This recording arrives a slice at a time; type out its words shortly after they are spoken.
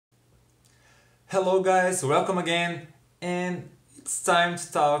Hello guys, welcome again, and it's time to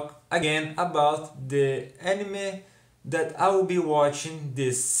talk again about the anime that I will be watching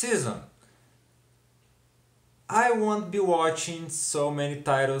this season. I won't be watching so many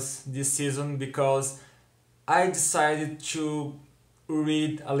titles this season because I decided to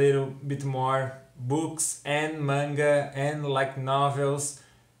read a little bit more books and manga and like novels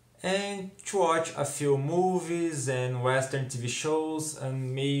and to watch a few movies and western TV shows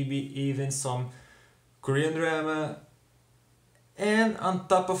and maybe even some Korean drama. And on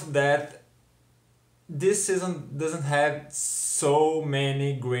top of that, this season doesn't have so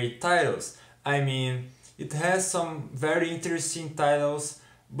many great titles. I mean, it has some very interesting titles,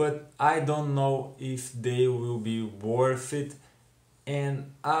 but I don't know if they will be worth it.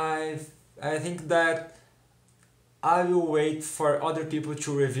 And I think that I will wait for other people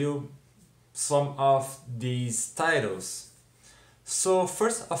to review some of these titles. So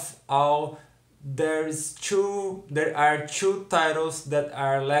first of all, there are two titles that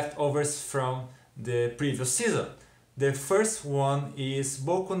are leftovers from the previous season. The first one is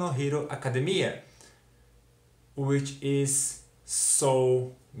Boku no Hero Academia, which is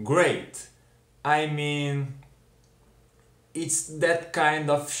so great. I mean, it's that kind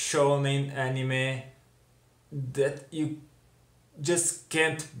of shonen anime that you just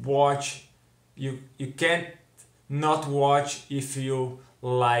can't watch. You can't not watch if you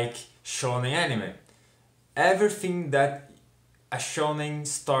like shonen anime. Everything that a shonen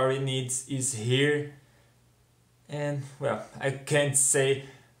story needs is here, and well, I can't say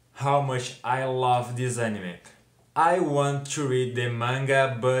how much I love this anime. I want to read the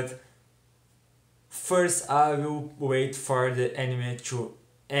manga, but first I will wait for the anime to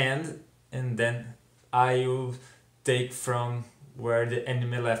end and then I will take from where the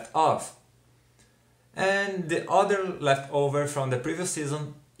anime left off. And the other leftover from the previous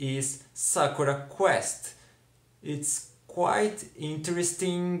season is Sakura Quest. It's quite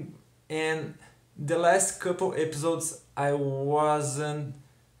interesting, and the last couple episodes I wasn't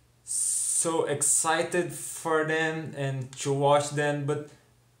so excited for them and to watch them, but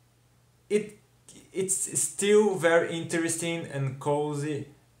it's still very interesting and cozy,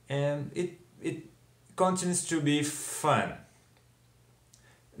 and it continues to be fun.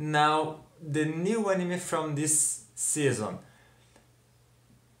 Now, the new anime from this season,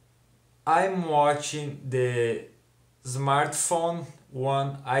 I'm watching the smartphone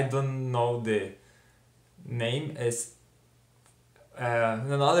one. I don't know the name. Is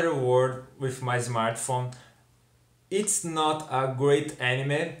another word with my smartphone. It's not a great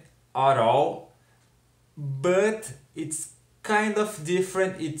anime at all, but it's kind of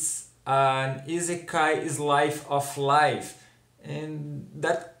different. It's an isekai slice of life, and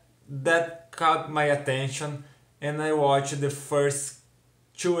that caught my attention, and I watched the first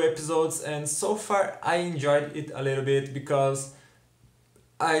two episodes, and so far I enjoyed it a little bit because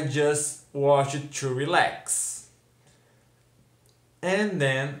I just watched it to relax. And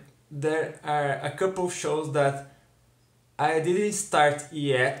then there are a couple shows that I didn't start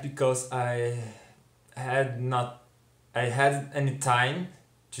yet because I had any time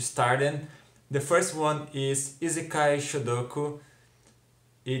to start them. The first one is Isekai Shodoku.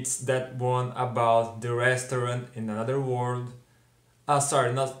 It's that one about the restaurant in another world.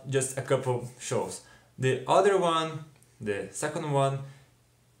 Sorry, not just a couple shows. The other one, the second one,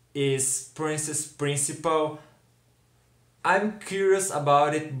 is Princess Principal. I'm curious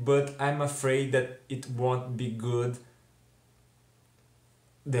about it, but I'm afraid that it won't be good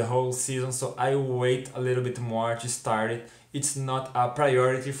the whole season, so I will wait a little bit more to start it. It's not a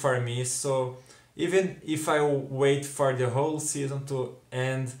priority for me, so even if I wait for the whole season to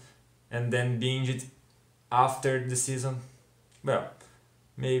end and then binge it after the season, well,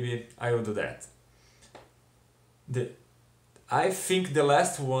 maybe I will do that. I think the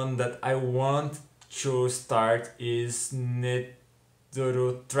last one that I want to start is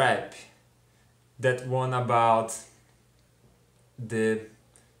Neturu Trap. That one about the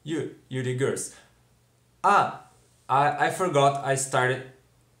Yuri girls. I forgot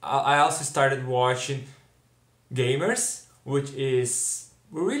I also started watching Gamers, which is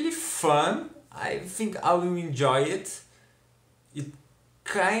really fun. I think I will enjoy it. It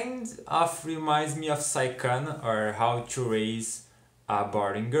kind of reminds me of Saikana, or How to Raise a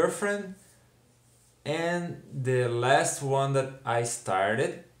Boring Girlfriend. And the last one that I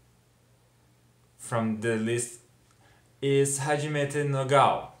started from the list is Hajimete no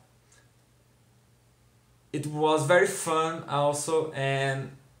Gao. It was very fun also,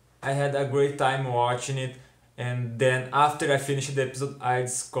 and I had a great time watching it. And then after I finished the episode, I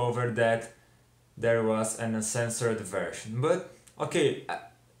discovered that there was an uncensored version. But okay,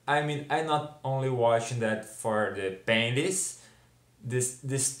 I mean, I'm not only watching that for the pandas.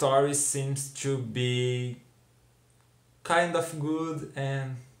 The story seems to be kind of good,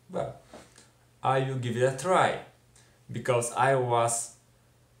 and well, I will give it a try because I was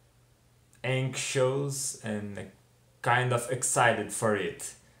anxious and kind of excited for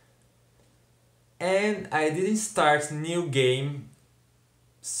it. And I didn't start new game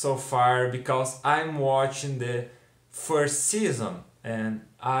so far because I'm watching the first season and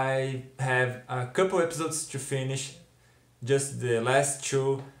I have a couple episodes to finish, just the last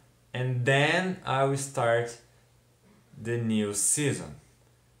two, and then I will start the new season.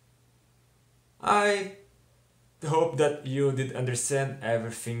 I hope that you did understand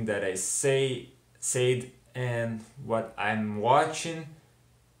everything that I said and what I'm watching,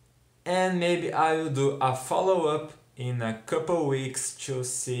 and maybe I will do a follow-up in a couple weeks to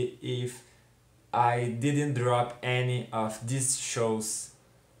see if I didn't drop any of these shows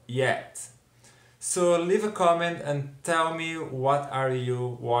yet. So leave a comment and tell me what are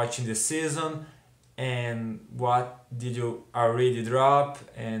you watching this season and what did you already drop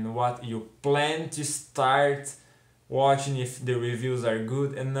and what you plan to start watching if the reviews are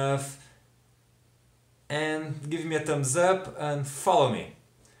good enough, and give me a thumbs up and follow me.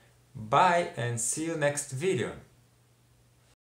 Bye and see you next video.